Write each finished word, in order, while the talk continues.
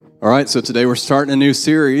All right, so today we're starting a new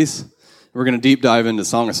series. We're going to deep dive into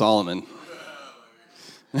Song of Solomon.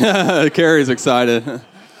 Carrie's excited.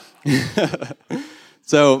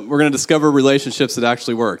 So we're going to discover relationships that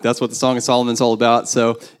actually work. That's what the Song of Solomon is all about.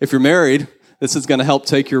 So if you're married, this is going to help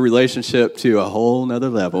take your relationship to a whole nother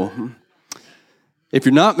level. If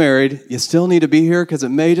you're not married, you still need to be here because it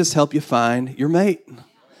may just help you find your mate.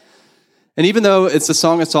 And even though it's the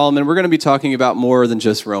Song of Solomon, we're going to be talking about more than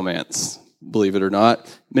just romance. Believe it or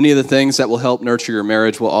not, many of the things that will help nurture your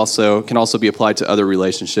marriage can also be applied to other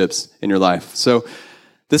relationships in your life. So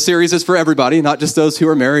this series is for everybody, not just those who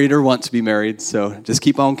are married or want to be married. So just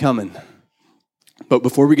keep on coming. But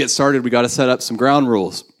before we get started, we got to set up some ground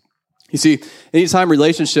rules. You see, anytime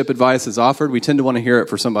relationship advice is offered, we tend to want to hear it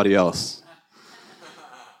for somebody else.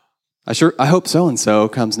 I hope so-and-so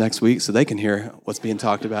comes next week so they can hear what's being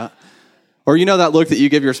talked about. Or you know that look that you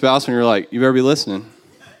give your spouse when you're like, you better be listening,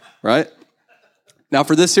 right? Now,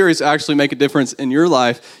 for this series to actually make a difference in your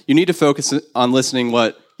life, you need to focus on listening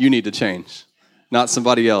what you need to change, not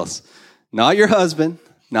somebody else. Not your husband,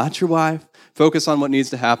 not your wife. Focus on what needs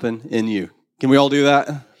to happen in you. Can we all do that?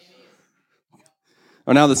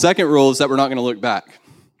 Now, the second rule is that we're not going to look back.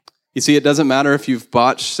 You see, it doesn't matter if you've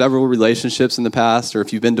botched several relationships in the past or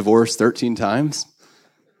if you've been divorced 13 times.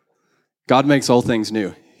 God makes all things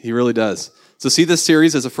new. He really does. So see this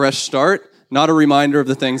series as a fresh start, not a reminder of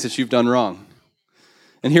the things that you've done wrong.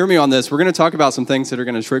 And hear me on this. We're going to talk about some things that are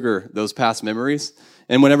going to trigger those past memories.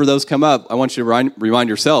 And whenever those come up, I want you to remind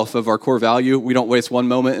yourself of our core value. We don't waste one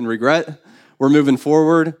moment in regret. We're moving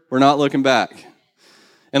forward. We're not looking back.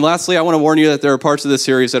 And lastly, I want to warn you that there are parts of this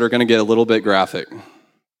series that are going to get a little bit graphic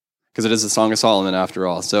because it is the Song of Solomon after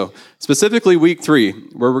all. So specifically week 3,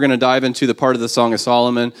 where we're going to dive into the part of the Song of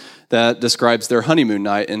Solomon that describes their honeymoon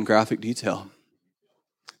night in graphic detail.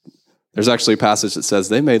 There's actually a passage that says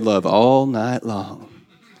they made love all night long.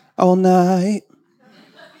 All night.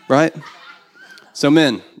 Right? So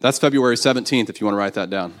men, that's February 17th if you want to write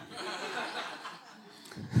that down.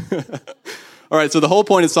 All right, so the whole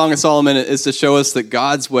point of Song of Solomon is to show us that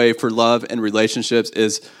God's way for love and relationships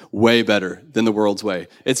is way better than the world's way.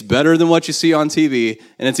 It's better than what you see on TV,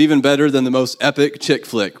 and it's even better than the most epic chick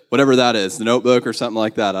flick, whatever that is, The Notebook or something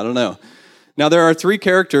like that. I don't know. Now, there are 3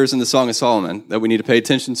 characters in the Song of Solomon that we need to pay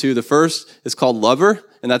attention to. The first is called Lover,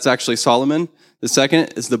 and that's actually Solomon. The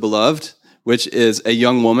second is the Beloved, which is a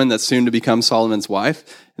young woman that's soon to become Solomon's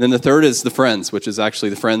wife. And then the third is the Friends, which is actually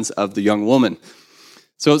the friends of the young woman.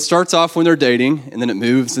 So it starts off when they're dating, and then it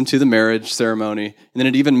moves into the marriage ceremony, and then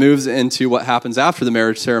it even moves into what happens after the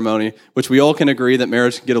marriage ceremony, which we all can agree that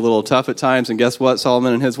marriage can get a little tough at times. And guess what?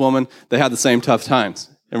 Solomon and his woman, they had the same tough times.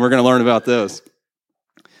 And we're going to learn about those.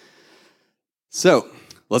 So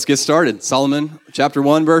let's get started. Solomon, chapter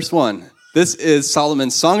 1, verse 1. This is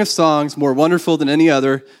Solomon's Song of Songs, more wonderful than any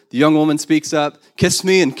other. The young woman speaks up, kiss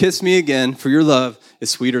me and kiss me again, for your love is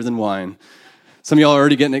sweeter than wine. Some of y'all are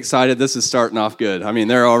already getting excited. This is starting off good. I mean,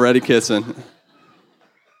 they're already kissing.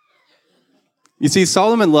 You see,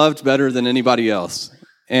 Solomon loved better than anybody else.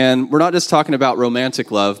 And we're not just talking about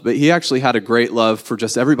romantic love, but he actually had a great love for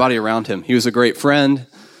just everybody around him. He was a great friend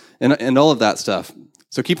and all of that stuff.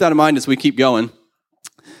 So keep that in mind as we keep going.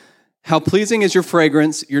 How pleasing is your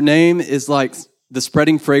fragrance. Your name is like the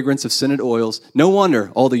spreading fragrance of scented oils. No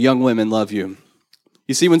wonder all the young women love you.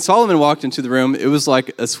 You see, when Solomon walked into the room, it was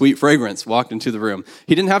like a sweet fragrance walked into the room.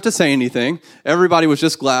 He didn't have to say anything. Everybody was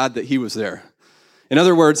just glad that he was there. In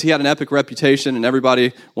other words, he had an epic reputation and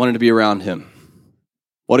everybody wanted to be around him.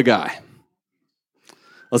 What a guy.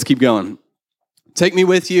 Let's keep going. Take me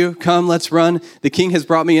with you. Come, let's run. The king has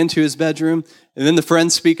brought me into his bedroom. And then the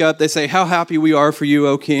friends speak up. They say, how happy we are for you,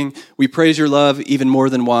 O king. We praise your love even more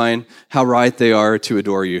than wine. How right they are to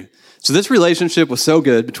adore you. So this relationship was so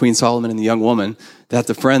good between Solomon and the young woman that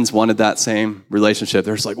the friends wanted that same relationship.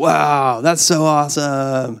 They're just like, wow, that's so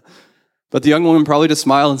awesome. But the young woman probably just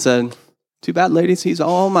smiled and said, too bad, ladies, he's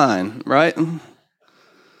all mine, right? The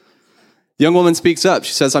young woman speaks up.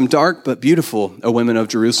 She says, I'm dark but beautiful, O women of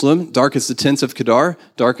Jerusalem. Dark as the tents of Kedar,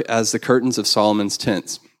 dark as the curtains of Solomon's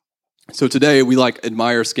tents. So today we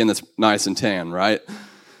admire skin that's nice and tan, right?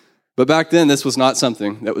 But back then this was not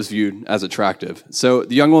something that was viewed as attractive. So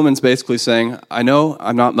the young woman's basically saying, I know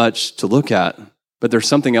I'm not much to look at, but there's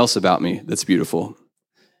something else about me that's beautiful.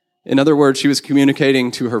 In other words, she was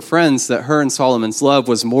communicating to her friends that her and Solomon's love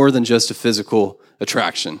was more than just a physical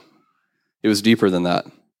attraction. It was deeper than that.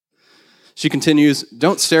 She continues,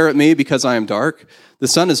 don't stare at me because I am dark. The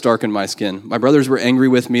sun has darkened my skin. My brothers were angry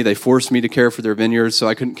with me. They forced me to care for their vineyards, so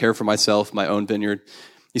I couldn't care for myself, my own vineyard.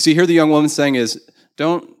 You see, here the young woman saying is,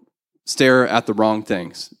 don't stare at the wrong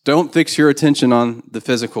things. Don't fix your attention on the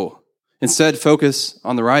physical. Instead, focus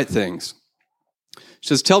on the right things. She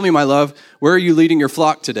says, tell me, my love, where are you leading your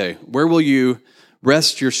flock today? Where will you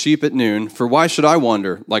rest your sheep at noon? For why should I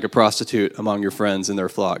wander like a prostitute among your friends in their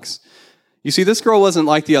flocks? You see, this girl wasn't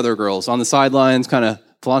like the other girls on the sidelines, kind of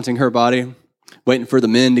flaunting her body, waiting for the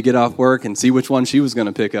men to get off work and see which one she was going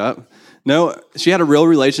to pick up. No, she had a real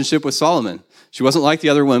relationship with Solomon. She wasn't like the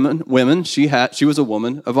other women. She was a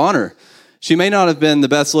woman of honor. She may not have been the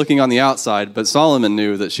best looking on the outside, but Solomon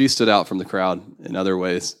knew that she stood out from the crowd in other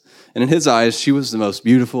ways. And in his eyes, she was the most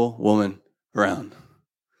beautiful woman around.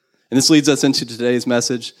 And this leads us into today's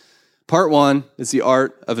message. Part 1 is the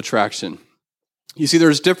art of attraction. You see,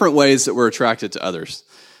 there's different ways that we're attracted to others.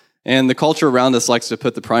 And the culture around us likes to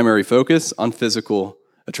put the primary focus on physical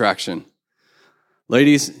attraction.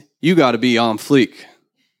 Ladies, you got to be on fleek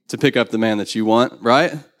to pick up the man that you want,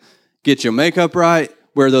 right? Get your makeup right,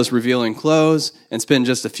 wear those revealing clothes, and spend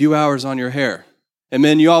just a few hours on your hair. And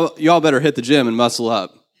men, you all better hit the gym and muscle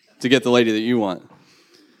up to get the lady that you want.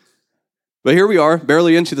 But here we are,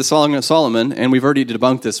 barely into the Song of Solomon, and we've already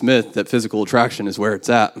debunked this myth that physical attraction is where it's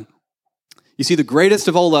at. You see, the greatest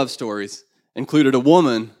of all love stories included a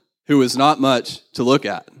woman who was not much to look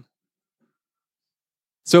at.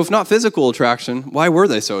 So if not physical attraction, why were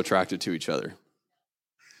they so attracted to each other?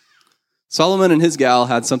 Solomon and his gal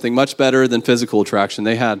had something much better than physical attraction.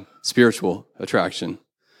 They had spiritual attraction.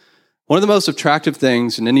 One of the most attractive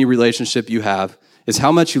things in any relationship you have is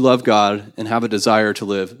how much you love God and have a desire to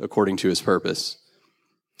live according to his purpose.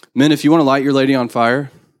 Men, if you want to light your lady on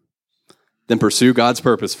fire, then pursue God's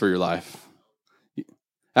purpose for your life.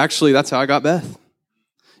 Actually, that's how I got Beth.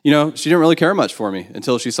 You know, she didn't really care much for me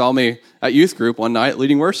until she saw me at youth group one night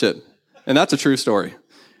leading worship. And that's a true story.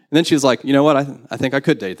 And then she was like, you know what, I think I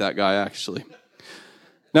could date that guy, actually.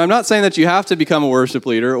 Now, I'm not saying that you have to become a worship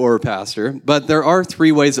leader or a pastor, but there are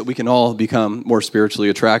 3 ways that we can all become more spiritually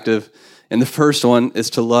attractive. And the first one is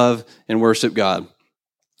to love and worship God.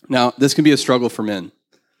 Now, this can be a struggle for men.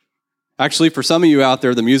 Actually, for some of you out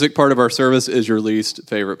there, the music part of our service is your least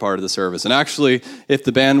favorite part of the service. And actually, if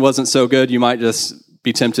the band wasn't so good, you might just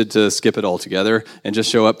be tempted to skip it altogether and just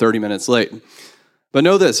show up 30 minutes late. But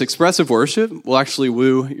know this, expressive worship will actually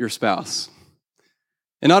woo your spouse.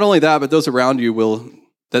 And not only that, but those around you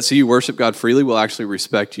that see you worship God freely will actually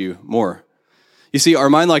respect you more. You see, our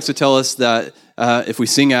mind likes to tell us that if we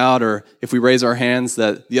sing out or if we raise our hands,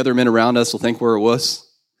 that the other men around us will think we're a wuss.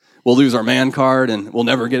 We'll lose our man card and we'll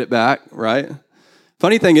never get it back, right?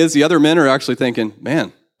 Funny thing is, the other men are actually thinking,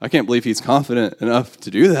 man, I can't believe he's confident enough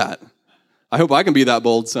to do that. I hope I can be that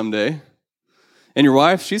bold someday. And your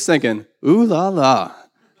wife, she's thinking, ooh la la,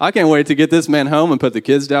 I can't wait to get this man home and put the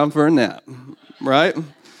kids down for a nap, right?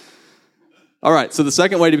 All right, so the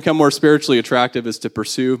second way to become more spiritually attractive is to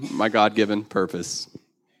pursue my God-given purpose.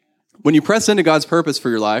 When you press into God's purpose for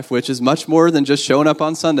your life, which is much more than just showing up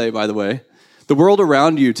on Sunday, by the way, the world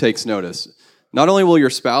around you takes notice. Not only will your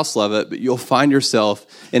spouse love it, but you'll find yourself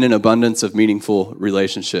in an abundance of meaningful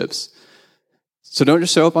relationships. So don't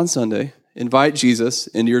just show up on Sunday. Invite Jesus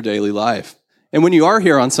into your daily life. And when you are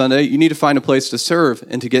here on Sunday, you need to find a place to serve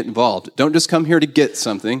and to get involved. Don't just come here to get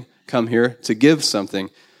something. Come here to give something.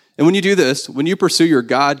 And when you do this, when you pursue your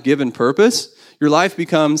God-given purpose, your life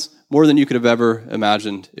becomes more than you could have ever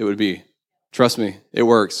imagined it would be. Trust me, it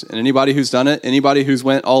works. And anybody who's done it, anybody who's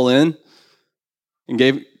went all in and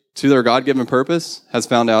gave to their God-given purpose has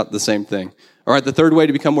found out the same thing. All right, the third way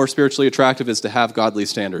to become more spiritually attractive is to have godly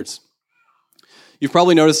standards. You've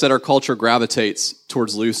probably noticed that our culture gravitates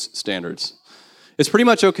towards loose standards. It's pretty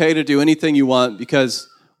much okay to do anything you want because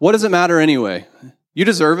what does it matter anyway? You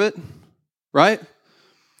deserve it, right?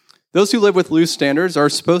 Those who live with loose standards are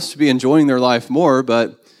supposed to be enjoying their life more,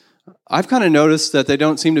 but I've kind of noticed that they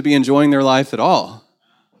don't seem to be enjoying their life at all.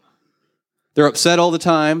 They're upset all the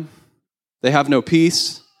time. They have no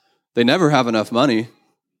peace. They never have enough money.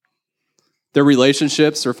 Their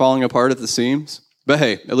relationships are falling apart at the seams. But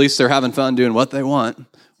hey, at least they're having fun doing what they want,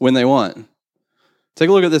 when they want. Take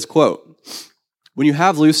a look at this quote. When you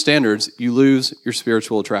have loose standards, you lose your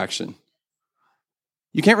spiritual attraction.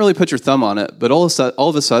 You can't really put your thumb on it, but all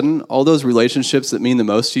of a sudden, all those relationships that mean the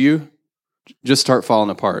most to you just start falling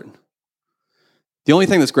apart. The only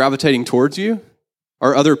thing that's gravitating towards you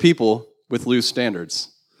are other people with loose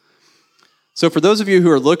standards. So for those of you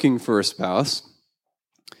who are looking for a spouse,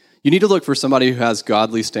 you need to look for somebody who has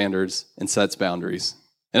godly standards and sets boundaries.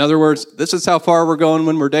 In other words, this is how far we're going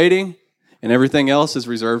when we're dating, and everything else is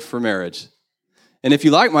reserved for marriage. And if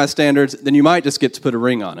you like my standards, then you might just get to put a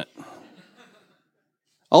ring on it.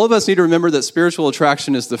 All of us need to remember that spiritual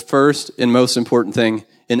attraction is the first and most important thing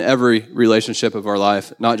in every relationship of our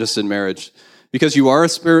life, not just in marriage. Because you are a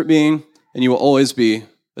spirit being, and you will always be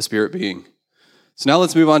a a spirit being. So now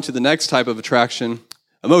let's move on to the next type of attraction,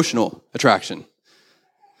 emotional attraction.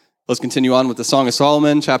 Let's continue on with the Song of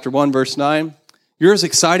Solomon, chapter 1, verse 9. You're as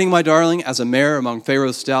exciting, my darling, as a mare among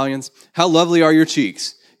Pharaoh's stallions. How lovely are your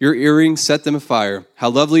cheeks. Your earrings set them afire. How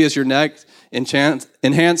lovely is your neck,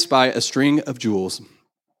 enhanced by a string of jewels.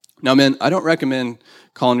 Now, men, I don't recommend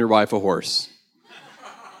calling your wife a horse.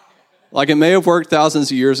 Like, it may have worked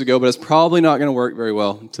thousands of years ago, but it's probably not going to work very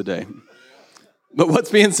well today. But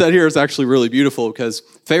what's being said here is actually really beautiful because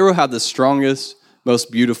Pharaoh had the strongest,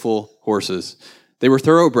 most beautiful horses. They were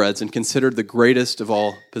thoroughbreds and considered the greatest of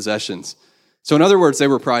all possessions. So in other words, they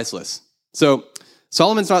were priceless. So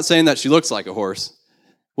Solomon's not saying that she looks like a horse.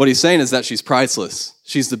 What he's saying is that she's priceless.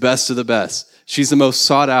 She's the best of the best. She's the most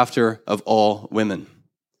sought after of all women.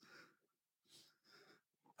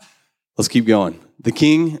 Let's keep going.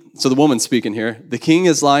 So the woman's speaking here. The king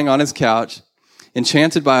is lying on his couch,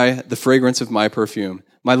 enchanted by the fragrance of my perfume.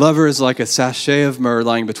 My lover is like a sachet of myrrh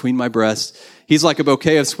lying between my breasts. He's like a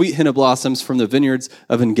bouquet of sweet henna blossoms from the vineyards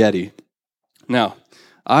of En-Gedi. Now,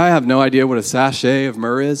 I have no idea what a sachet of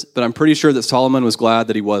myrrh is, but I'm pretty sure that Solomon was glad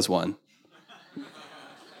that he was one.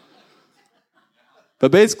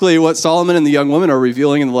 But basically, what Solomon and the young woman are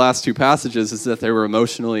revealing in the last two passages is that they were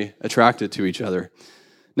emotionally attracted to each other.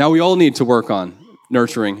 Now, we all need to work on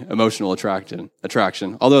nurturing emotional attraction,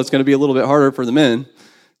 although it's going to be a little bit harder for the men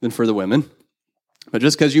than for the women. But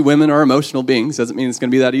just because you women are emotional beings doesn't mean it's going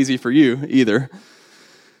to be that easy for you either.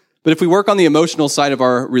 But if we work on the emotional side of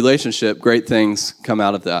our relationship, great things come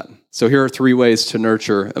out of that. So here are 3 ways to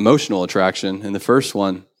nurture emotional attraction. And the first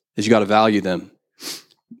one is you got to value them.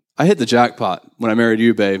 I hit the jackpot when I married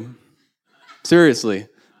you, babe. Seriously.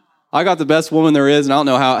 I got the best woman there is, and I don't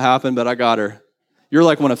know how it happened, but I got her. You're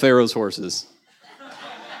like one of Pharaoh's horses.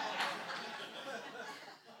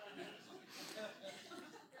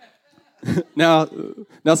 Now,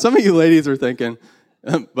 some of you ladies are thinking,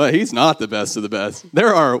 but he's not the best of the best.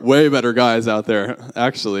 There are way better guys out there,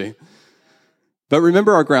 actually. But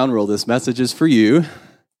remember our ground rule. This message is for you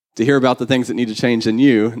to hear about the things that need to change in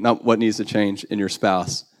you, not what needs to change in your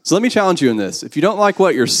spouse. So let me challenge you in this. If you don't like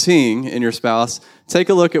what you're seeing in your spouse, take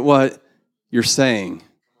a look at what you're saying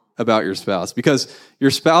about your spouse, because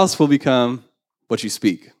your spouse will become what you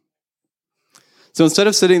speak. So instead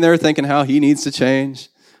of sitting there thinking how he needs to change,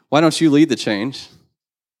 why don't you lead the change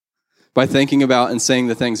by thinking about and saying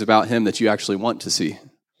the things about him that you actually want to see?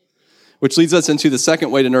 Which leads us into the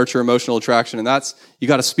second way to nurture emotional attraction, and that's you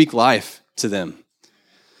got to speak life to them.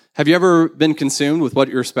 Have you ever been consumed with what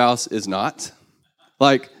your spouse is not?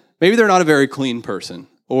 Like, maybe they're not a very clean person,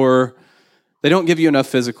 or they don't give you enough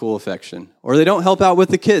physical affection, or they don't help out with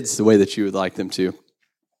the kids the way that you would like them to.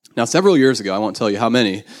 Now, several years ago, I won't tell you how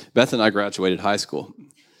many, Beth and I graduated high school.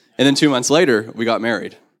 And then 2 months later, we got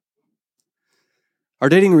married. Our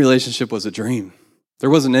dating relationship was a dream. There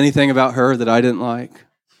wasn't anything about her that I didn't like.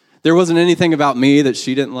 There wasn't anything about me that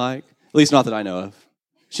she didn't like, at least not that I know of.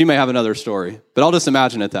 She may have another story, but I'll just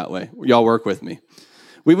imagine it that way. Y'all work with me.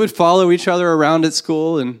 We would follow each other around at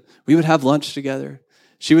school, and we would have lunch together.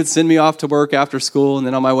 She would send me off to work after school, and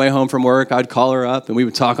then on my way home from work, I'd call her up, and we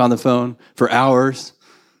would talk on the phone for hours.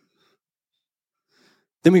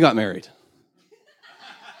 Then we got married.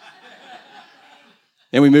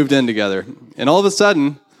 And we moved in together. And all of a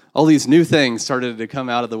sudden, all these new things started to come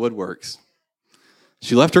out of the woodworks.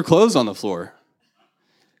 She left her clothes on the floor.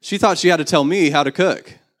 She thought she had to tell me how to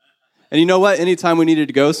cook. And you know what? Anytime we needed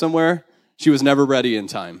to go somewhere, she was never ready in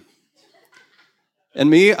time. And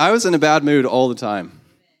me, I was in a bad mood all the time.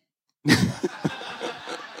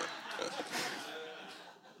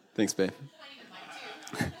 Thanks, babe.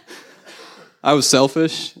 I was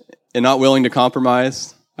selfish and not willing to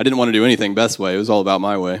compromise. I didn't want to do anything Beth's way. It was all about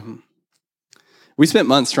my way. We spent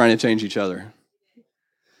months trying to change each other.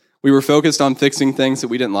 We were focused on fixing things that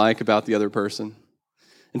we didn't like about the other person.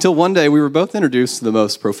 Until one day, we were both introduced to the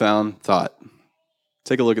most profound thought.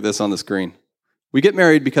 Take a look at this on the screen. We get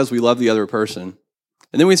married because we love the other person,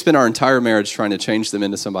 and then we spend our entire marriage trying to change them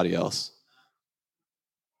into somebody else.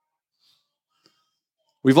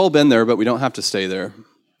 We've all been there, but we don't have to stay there.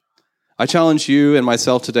 I challenge you and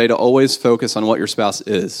myself today to always focus on what your spouse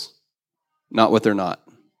is, not what they're not.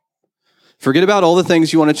 Forget about all the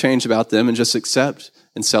things you want to change about them and just accept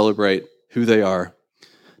and celebrate who they are.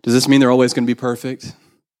 Does this mean they're always going to be perfect?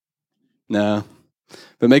 No.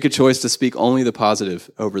 But make a choice to speak only the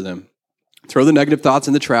positive over them. Throw the negative thoughts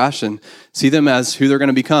in the trash and see them as who they're going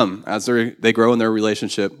to become as they grow in their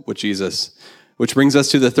relationship with Jesus. Which brings us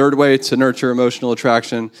to the third way to nurture emotional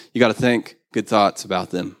attraction. You got to think good thoughts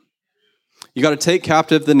about them. You got to take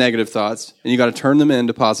captive the negative thoughts, and you got to turn them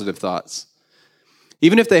into positive thoughts.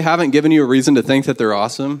 Even if they haven't given you a reason to think that they're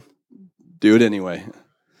awesome, do it anyway.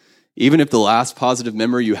 Even if the last positive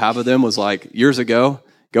memory you have of them was like years ago,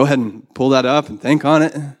 go ahead and pull that up and think on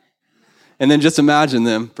it. And then just imagine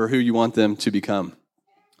them for who you want them to become.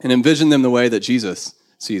 And envision them the way that Jesus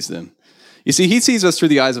sees them. You see, he sees us through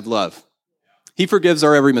the eyes of love. He forgives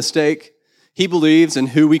our every mistake. He believes in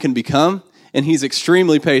who we can become. And he's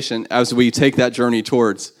extremely patient as we take that journey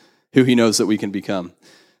towards who he knows that we can become.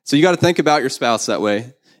 So you got to think about your spouse that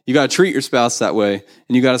way. You got to treat your spouse that way.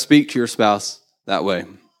 And you got to speak to your spouse that way.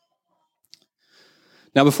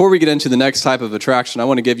 Now, before we get into the next type of attraction, I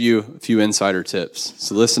want to give you a few insider tips.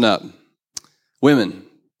 So listen up. Women,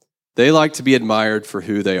 they like to be admired for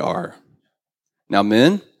who they are. Now,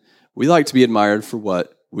 men, we like to be admired for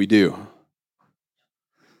what we do.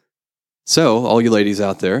 So, all you ladies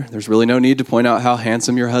out there, there's really no need to point out how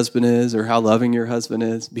handsome your husband is or how loving your husband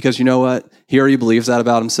is, because you know what? He already believes that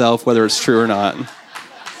about himself, whether it's true or not.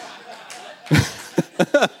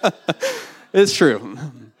 It's true.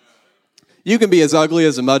 You can be as ugly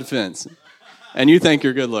as a mud fence, and you think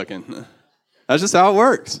you're good looking. That's just how it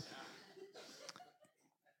works.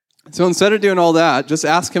 So instead of doing all that, just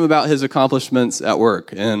ask him about his accomplishments at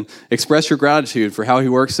work and express your gratitude for how he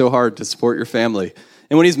works so hard to support your family.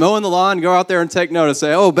 And when he's mowing the lawn, go out there and take notice.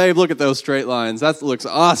 Say, oh, babe, look at those straight lines. That looks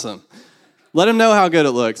awesome. Let him know how good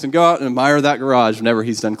it looks, and go out and admire that garage whenever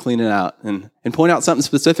he's done cleaning out, and point out something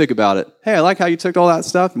specific about it. Hey, I like how you took all that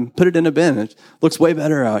stuff and put it in a bin. It looks way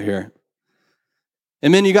better out here.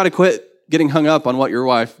 And men, you got to quit getting hung up on what your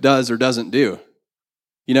wife does or doesn't do.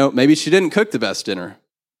 You know, maybe she didn't cook the best dinner,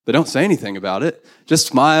 but don't say anything about it. Just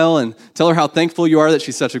smile and tell her how thankful you are that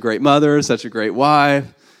she's such a great mother, such a great wife,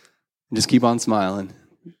 and just keep on smiling.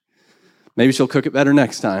 Maybe she'll cook it better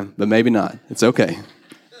next time, but maybe not. It's okay. And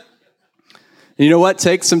you know what?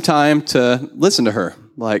 Take some time to listen to her.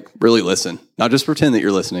 Like, really listen. Not just pretend that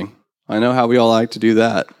you're listening. I know how we all like to do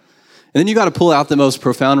that. And then you got to pull out the most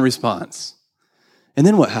profound response. And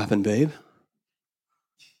then what happened, babe?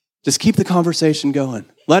 Just keep the conversation going.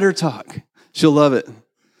 Let her talk. She'll love it.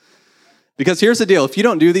 Because here's the deal. If you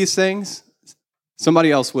don't do these things, somebody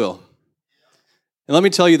else will. And let me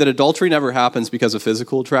tell you that adultery never happens because of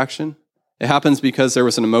physical attraction. It happens because there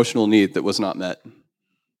was an emotional need that was not met.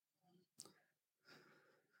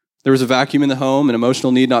 There was a vacuum in the home, an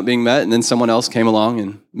emotional need not being met, and then someone else came along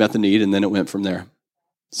and met the need, and then it went from there.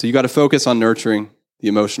 So you got to focus on nurturing the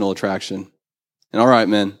emotional attraction. And all right,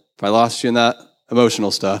 men, if I lost you in that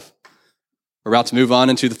emotional stuff, we're about to move on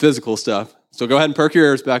into the physical stuff. So go ahead and perk your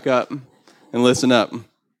ears back up and listen up.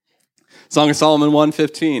 Song of Solomon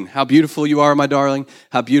 1:15. How beautiful you are, my darling.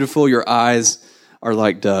 How beautiful your eyes are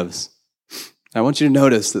like doves. I want you to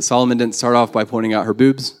notice that Solomon didn't start off by pointing out her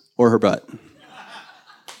boobs or her butt.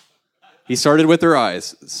 He started with her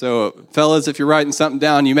eyes. So, fellas, if you're writing something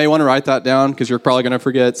down, you may want to write that down because you're probably going to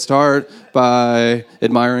forget. Start by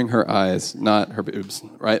admiring her eyes, not her boobs,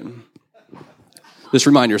 right? Just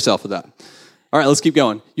remind yourself of that. All right, let's keep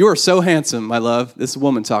going. You are so handsome, my love. This is a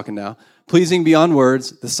woman talking now. Pleasing beyond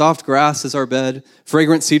words. The soft grass is our bed.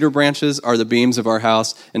 Fragrant cedar branches are the beams of our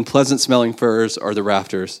house, and pleasant-smelling firs are the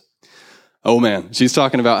rafters. Oh, man, she's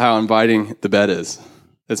talking about how inviting the bed is.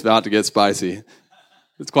 It's about to get spicy.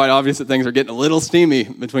 It's quite obvious that things are getting a little steamy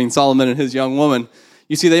between Solomon and his young woman.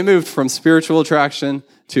 You see, they moved from spiritual attraction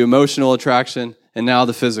to emotional attraction, and now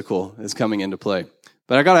the physical is coming into play.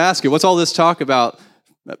 But I got to ask you, what's all this talk about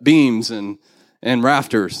beams and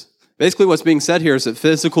rafters? Basically, what's being said here is that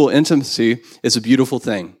physical intimacy is a beautiful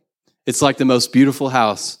thing. It's like the most beautiful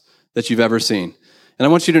house that you've ever seen. And I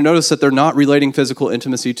want you to notice that they're not relating physical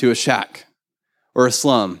intimacy to a shack or a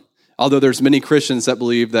slum, although there's many Christians that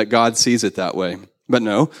believe that God sees it that way. But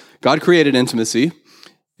no, God created intimacy,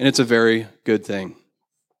 and it's a very good thing.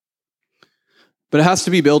 But it has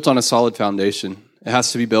to be built on a solid foundation. It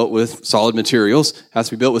has to be built with solid materials. It has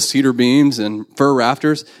to be built with cedar beams and fir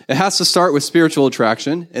rafters. It has to start with spiritual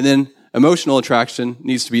attraction, and then emotional attraction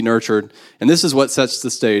needs to be nurtured. And this is what sets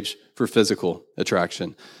the stage for physical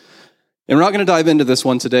attraction. And we're not going to dive into this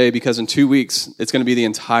one today because in 2 weeks, it's going to be the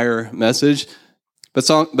entire message. But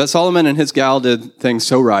Solomon and his gal did things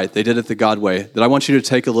so right, they did it the God way, that I want you to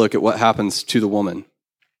take a look at what happens to the woman.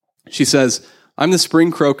 She says, I'm the spring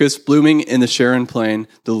crocus blooming in the Sharon plain,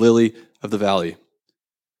 the lily of the valley.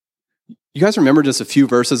 You guys remember just a few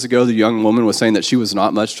verses ago, the young woman was saying that she was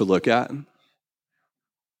not much to look at?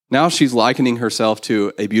 Now she's likening herself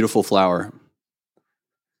to a beautiful flower.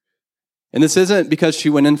 And this isn't because she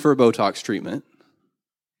went in for a Botox treatment,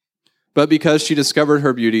 but because she discovered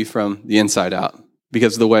her beauty from the inside out,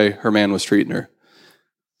 because of the way her man was treating her.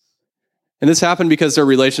 And this happened because their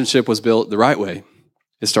relationship was built the right way.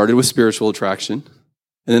 It started with spiritual attraction,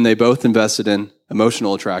 And then they both invested in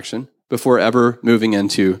emotional attraction before ever moving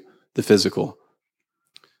into the physical.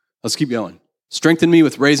 Let's keep going. Strengthen me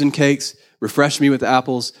with raisin cakes, refresh me with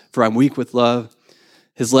apples, for I'm weak with love.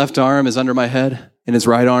 His left arm is under my head, and his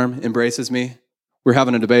right arm embraces me. We're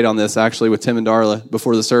having a debate on this, actually, with Tim and Darla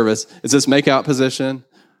before the service. Is this make-out position,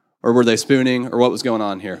 or were they spooning, or what was going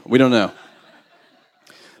on here? We don't know.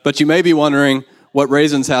 But you may be wondering what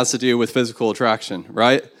raisins has to do with physical attraction,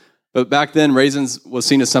 right? But back then, raisins was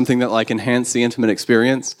seen as something that like enhanced the intimate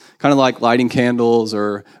experience, kind of like lighting candles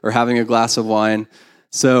or having a glass of wine.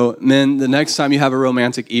 So, men, the next time you have a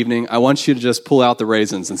romantic evening, I want you to just pull out the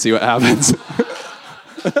raisins and see what happens.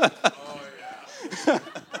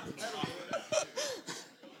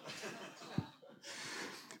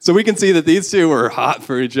 So we can see that these two were hot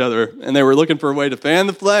for each other, and they were looking for a way to fan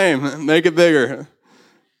the flame, make it bigger.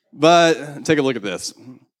 But take a look at this.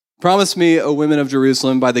 Promise me, O women of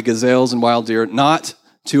Jerusalem, by the gazelles and wild deer, not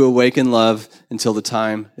to awaken love until the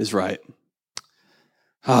time is right.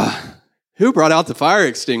 Who brought out the fire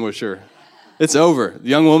extinguisher? It's over. The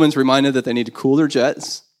young woman's reminded that they need to cool their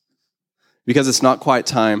jets because it's not quite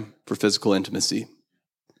time for physical intimacy.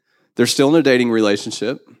 They're still in a dating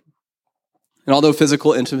relationship. And although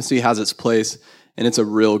physical intimacy has its place, and it's a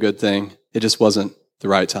real good thing, it just wasn't the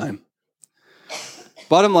right time.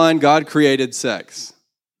 Bottom line, God created sex.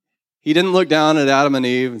 He didn't look down at Adam and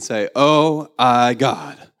Eve and say, "Oh,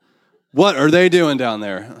 God, what are they doing down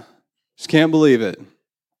there? Just can't believe it."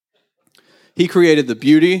 He created the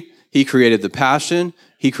beauty, he created the passion,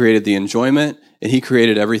 he created the enjoyment, and he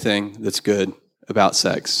created everything that's good about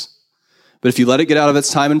sex. But if you let it get out of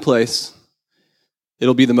its time and place,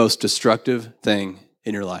 it'll be the most destructive thing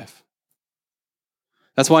in your life.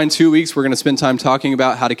 That's why in 2 weeks, we're going to spend time talking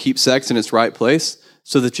about how to keep sex in its right place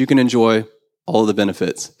so that you can enjoy all of the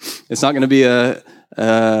benefits. It's not going to be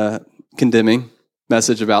a condemning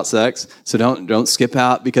message about sex, so don't skip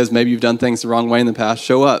out because maybe you've done things the wrong way in the past.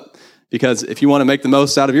 Show up, because if you want to make the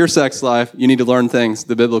most out of your sex life, you need to learn things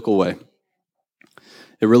the biblical way.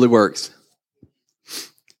 It really works.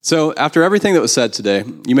 So after everything that was said today,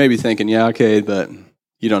 you may be thinking, yeah, okay, but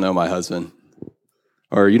you don't know my husband,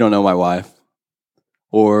 or you don't know my wife,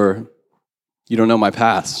 or you don't know my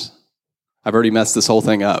past. I've already messed this whole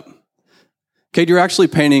thing up. Kate, you're actually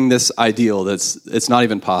painting this ideal it's not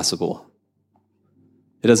even possible.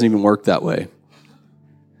 It doesn't even work that way.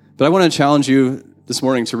 But I want to challenge you this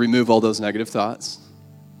morning to remove all those negative thoughts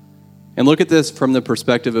and look at this from the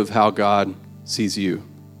perspective of how God sees you.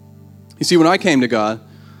 You see, when I came to God,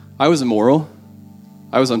 I was immoral.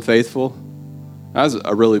 I was unfaithful. I was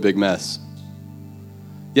a really big mess.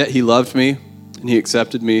 Yet he loved me and he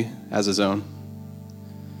accepted me as his own.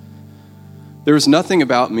 There was nothing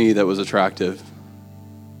about me that was attractive,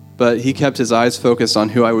 but he kept his eyes focused on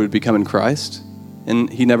who I would become in Christ,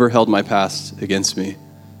 and he never held my past against me.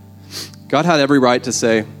 God had every right to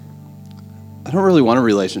say, I don't really want a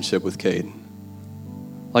relationship with Cade.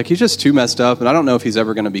 Like, he's just too messed up, and I don't know if he's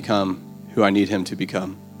ever going to become who I need him to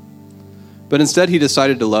become. But instead, he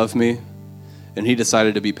decided to love me, and he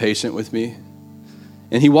decided to be patient with me.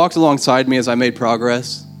 And he walked alongside me as I made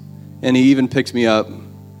progress, and he even picked me up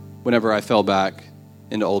whenever I fell back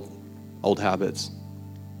into old habits.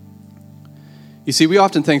 You see, we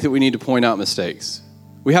often think that we need to point out mistakes.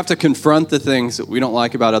 We have to confront the things that we don't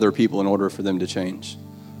like about other people in order for them to change.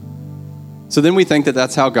 So then we think that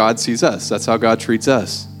that's how God sees us. That's how God treats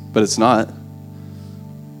us. But it's not.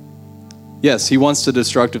 Yes, he wants the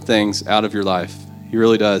destructive things out of your life. He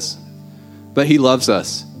really does. But he loves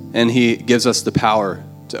us, and he gives us the power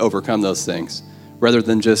to overcome those things, rather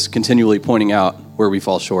than just continually pointing out where we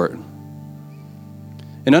fall short.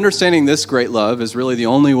 And understanding this great love is really the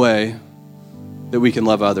only way that we can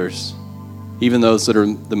love others, even those that are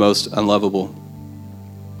the most unlovable.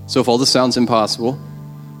 So if all this sounds impossible,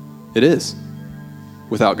 it is.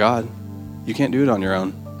 Without God, you can't do it on your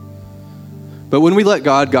own. But when we let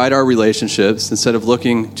God guide our relationships instead of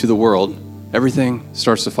looking to the world, everything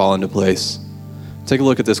starts to fall into place. Take a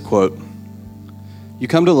look at this quote. You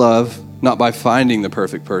come to love not by finding the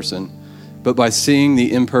perfect person, but by seeing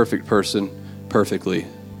the imperfect person perfectly.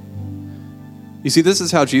 You see, this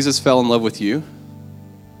is how Jesus fell in love with you.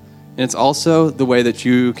 And it's also the way that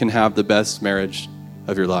you can have the best marriage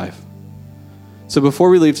of your life. So before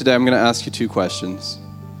we leave today, I'm going to ask you two questions.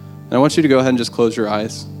 And I want you to go ahead and just close your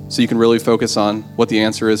eyes so you can really focus on what the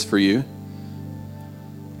answer is for you.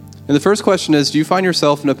 And the first question is, do you find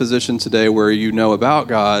yourself in a position today where you know about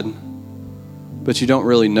God, but you don't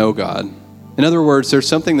really know God? In other words, there's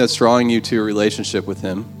something that's drawing you to a relationship with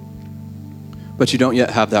him, but you don't yet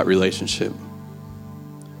have that relationship.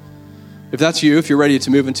 If that's you, if you're ready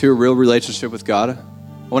to move into a real relationship with God,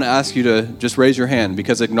 want to ask you to just raise your hand,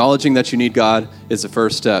 because acknowledging that you need God is the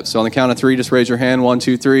first step. So on the count of 3, just raise your hand. 1,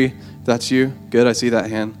 2, 3. If that's you. Good. I see that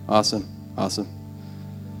hand. Awesome. Awesome.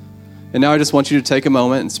 And now I just want you to take a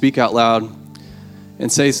moment and speak out loud and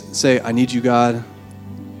say, I need you, God.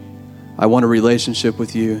 I want a relationship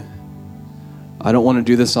with you. I don't want to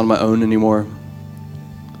do this on my own anymore.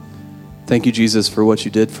 Thank you, Jesus, for what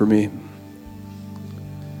you did for me.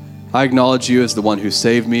 I acknowledge you as the one who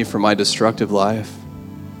saved me from my destructive life.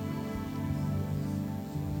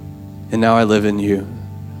 And now I live in you.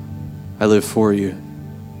 I live for you.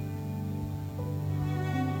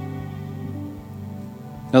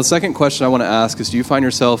 Now, the second question I want to ask is, do you find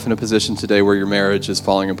yourself in a position today where your marriage is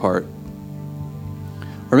falling apart?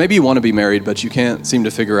 Or maybe you want to be married, but you can't seem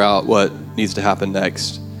to figure out what needs to happen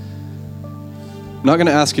next. I'm not going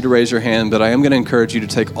to ask you to raise your hand, but I am going to encourage you to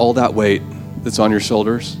take all that weight that's on your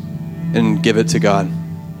shoulders and give it to God.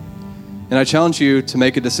 And I challenge you to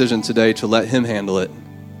make a decision today to let him handle it.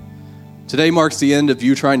 Today marks the end of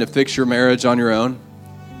you trying to fix your marriage on your own.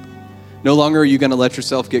 No longer are you going to let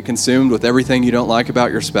yourself get consumed with everything you don't like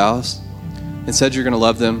about your spouse. Instead, you're going to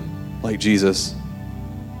love them like Jesus.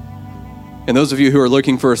 And those of you who are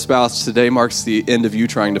looking for a spouse, today marks the end of you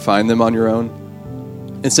trying to find them on your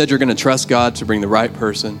own. Instead, you're going to trust God to bring the right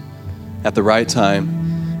person at the right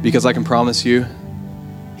time, because I can promise you,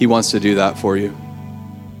 he wants to do that for you.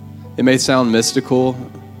 It may sound mystical,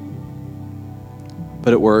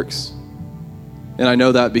 but it works. And I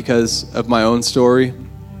know that because of my own story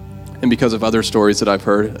and because of other stories that I've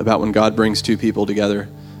heard about when God brings two people together.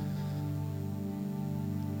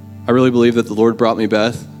 I really believe that the Lord brought me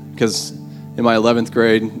Beth because in my 11th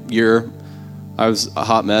grade year, I was a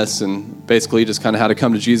hot mess and basically just kind of had a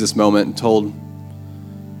come to Jesus moment and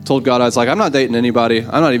told God, I was like, I'm not dating anybody.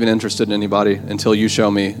 I'm not even interested in anybody until you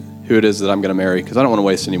show me who it is that I'm going to marry, because I don't want to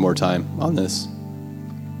waste any more time on this.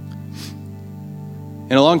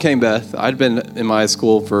 And along came Beth. I'd been in my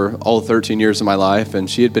school for all 13 years of my life, and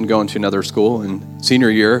she had been going to another school. And senior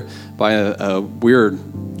year, by a weird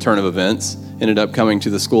turn of events, ended up coming to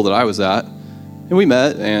the school that I was at. And we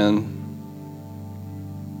met, and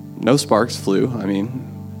no sparks flew. I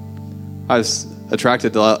mean, I was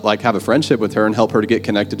attracted to have a friendship with her and help her to get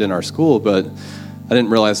connected in our school, but I didn't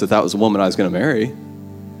realize that that was a woman I was going to marry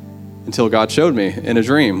until God showed me in a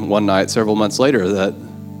dream one night several months later that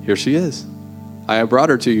here she is. I brought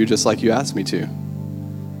her to you just like you asked me to.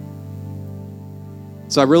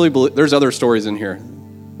 So I really believe there's other stories in here.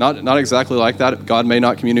 Not exactly like that. God may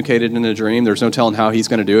not communicate it in a dream. There's no telling how he's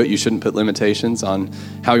going to do it. You shouldn't put limitations on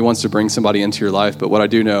how he wants to bring somebody into your life. But what I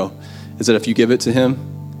do know is that if you give it to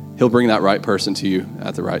him, he'll bring that right person to you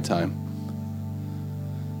at the right time.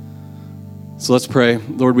 So let's pray.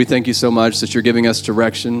 Lord, we thank you so much that you're giving us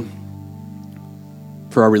direction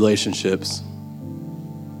for our relationships.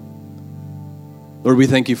 Lord, we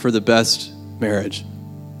thank you for the best marriage.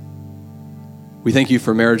 We thank you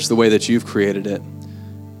for marriage the way that you've created it.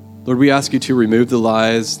 Lord, we ask you to remove the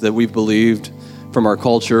lies that we've believed from our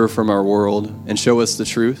culture, from our world, and show us the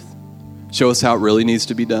truth. Show us how it really needs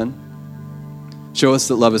to be done. Show us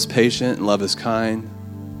that love is patient and love is kind.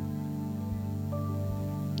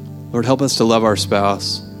 Lord, help us to love our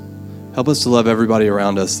spouse. Help us to love everybody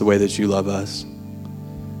around us the way that you love us.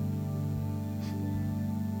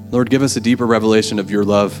 Lord, give us a deeper revelation of your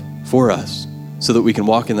love for us so that we can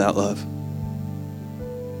walk in that love.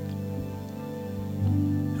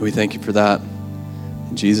 And we thank you for that.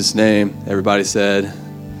 In Jesus' name, everybody said,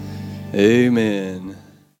 amen.